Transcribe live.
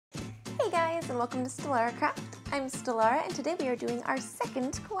and welcome to StalaraCraft. I'm Stalara and today we are doing our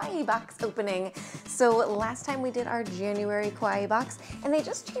second Kawaii box opening. So last time we did our January Kawaii box and they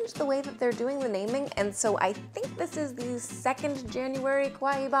just changed the way that they're doing the naming, and so I think this is the second January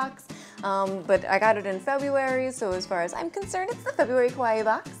Kawaii box, but I got it in February, so as far as I'm concerned it's the February Kawaii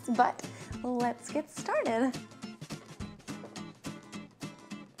box, but let's get started.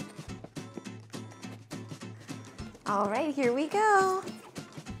 All right, here we go.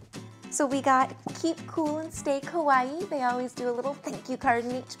 So we got Keep Cool and Stay Kawaii. They always do a little thank you card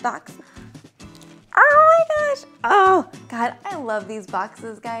in each box. Oh my gosh! Oh God, I love these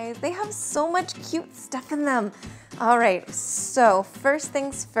boxes, guys. They have so much cute stuff in them. All right, so first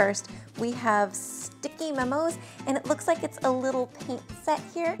things first, we have sticky memos, and it looks like it's a little paint set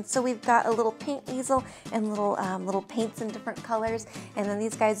here. So we've got a little paint easel and little paints in different colors, and then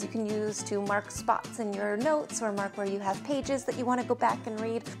these guys you can use to mark spots in your notes or mark where you have pages that you want to go back and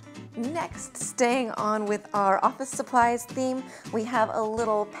read. Next, staying on with our office supplies theme, we have a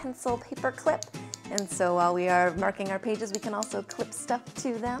little pencil paper clip, and so while we are marking our pages we can also clip stuff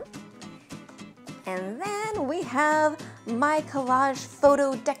to them. And then we have my collage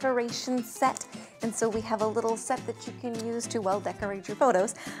photo decoration set. And so we have a little set that you can use to, well, decorate your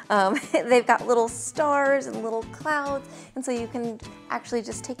photos. They've got little stars and little clouds, and so you can actually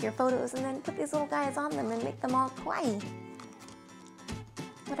just take your photos and then put these little guys on them and make them all kawaii.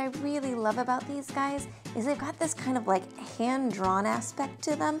 What I really love about these guys is they've got this kind of like hand-drawn aspect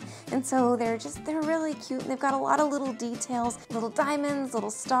to them, and so they're really cute, and they've got a lot of little details, little diamonds, little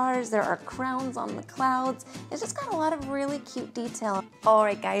stars, there are crowns on the clouds. It's just got a lot of really cute detail. All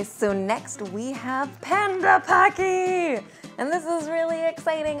right guys, so next we have Panda Pocky! And this is really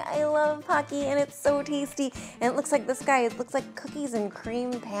exciting. I love Pocky and it's so tasty. And it looks like this guy, it looks like cookies and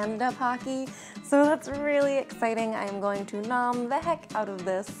cream Panda Pocky. So that's really exciting. I'm going to nom the heck out of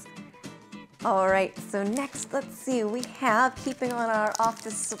this. All right, so next, let's see, we have, keeping on our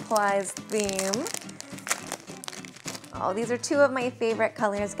office supplies theme. Oh, these are two of my favorite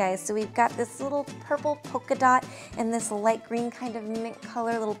colors, guys. So we've got this little purple polka dot and this light green kind of mint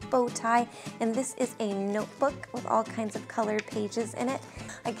color little bow tie. And this is a notebook with all kinds of colored pages in it.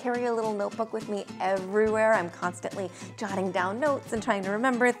 I carry a little notebook with me everywhere. I'm constantly jotting down notes and trying to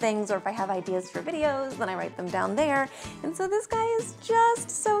remember things, or if I have ideas for videos, then I write them down there. And so this guy is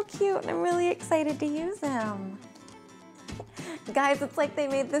just so cute and I'm really excited to use him. Guys, it's like they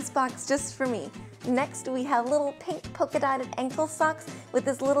made this box just for me. Next, we have little pink polka dotted ankle socks with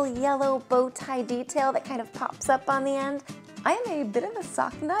this little yellow bow tie detail that kind of pops up on the end. I am a bit of a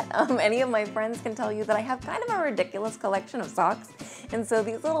sock nut. Any of my friends can tell you that I have kind of a ridiculous collection of socks. And so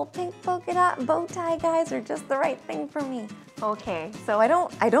these little pink polka dot bow tie guys are just the right thing for me. Okay, so I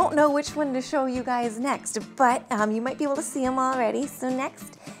don't know which one to show you guys next, but you might be able to see them already. So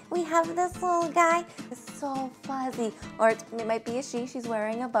next, we have this little guy. It's so fuzzy, or it might be a she, she's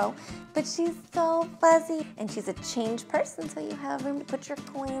wearing a bow, but she's so fuzzy. And she's a change person, so you have room to put your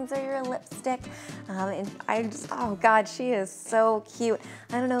coins or your lipstick. And oh God, she is so cute.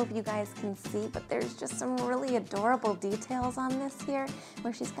 I don't know if you guys can see, but there's just some really adorable details on this here,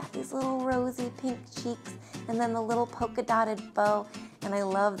 where she's got these little rosy pink cheeks, and then the little polka dotted bow, and I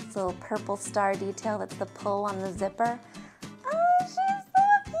love this little purple star detail that's the pull on the zipper. Oh, she's so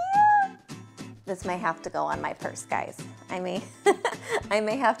cute! This may have to go on my purse, guys. I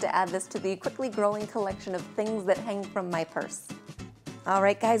may have to add this to the quickly growing collection of things that hang from my purse. All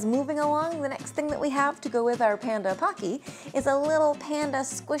right, guys, moving along, the next thing that we have to go with our Panda Pocky is a little panda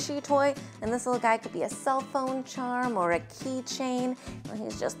squishy toy, and this little guy could be a cell phone charm or a keychain, and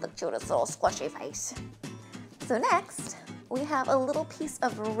he's just the cutest little squishy face. So next, we have a little piece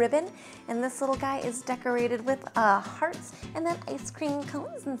of ribbon, and this little guy is decorated with hearts and then ice cream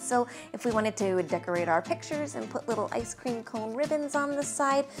cones. And so if we wanted to decorate our pictures and put little ice cream cone ribbons on the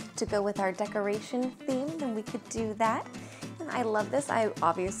side to go with our decoration theme, then we could do that. And I love this. I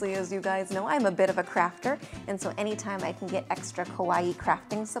obviously, as you guys know, I'm a bit of a crafter, and so anytime I can get extra kawaii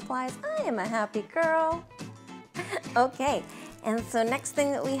crafting supplies, I am a happy girl. Okay, and so next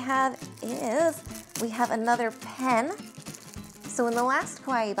thing that we have is we have another pen. So in the last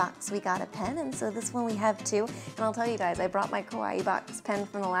Kawaii box, we got a pen, and so this one we have two. And I'll tell you guys, I brought my Kawaii box pen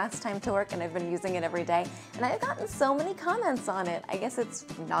from the last time to work, and I've been using it every day. And I've gotten so many comments on it. I guess it's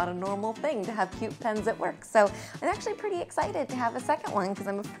not a normal thing to have cute pens at work. So I'm actually pretty excited to have a second one, because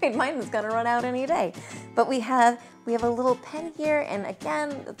I'm afraid mine is gonna run out any day. But we have a little pen here, and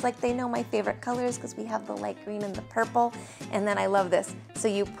again, it's like they know my favorite colors because we have the light green and the purple. And then I love this. So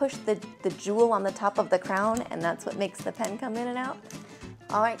you push the jewel on the top of the crown, and that's what makes the pen come in and out.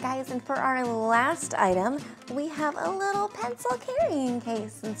 All right, guys, and for our last item, we have a little pencil carrying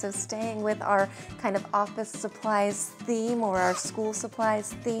case. And so staying with our kind of office supplies theme or our school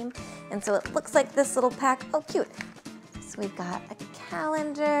supplies theme. And so it looks like this little pack. Oh, cute. So we've got a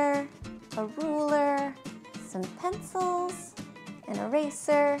calendar, a ruler, some pencils, an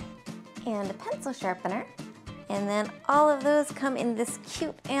eraser, and a pencil sharpener. And then all of those come in this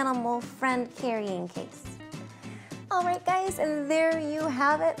cute animal friend carrying case. All right, guys, and there you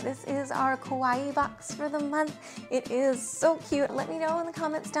have it. This is our Kawaii box for the month. It is so cute. Let me know in the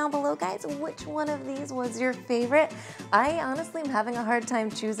comments down below, guys, which one of these was your favorite. I honestly am having a hard time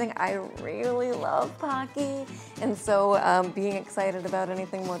choosing. I really love Pocky, and so being excited about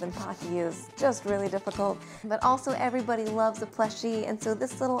anything more than Pocky is just really difficult. But also everybody loves a plushie, and so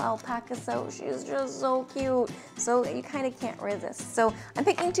this little alpaca, so she's just so cute. So you kind of can't resist. So I'm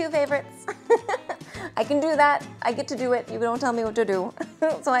picking two favorites. I can do that. I get to do it. You don't tell me what to do.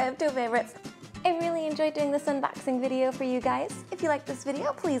 So I have two favorites. I really enjoyed doing this unboxing video for you guys. If you liked this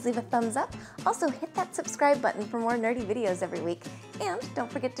video, please leave a thumbs up. Also hit that subscribe button for more nerdy videos every week. And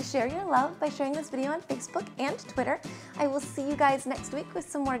don't forget to share your love by sharing this video on Facebook and Twitter. I will see you guys next week with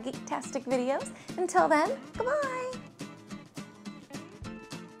some more geek-tastic videos. Until then, goodbye!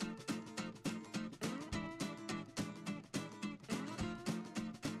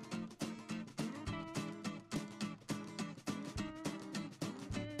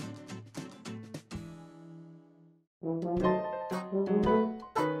 Thank you.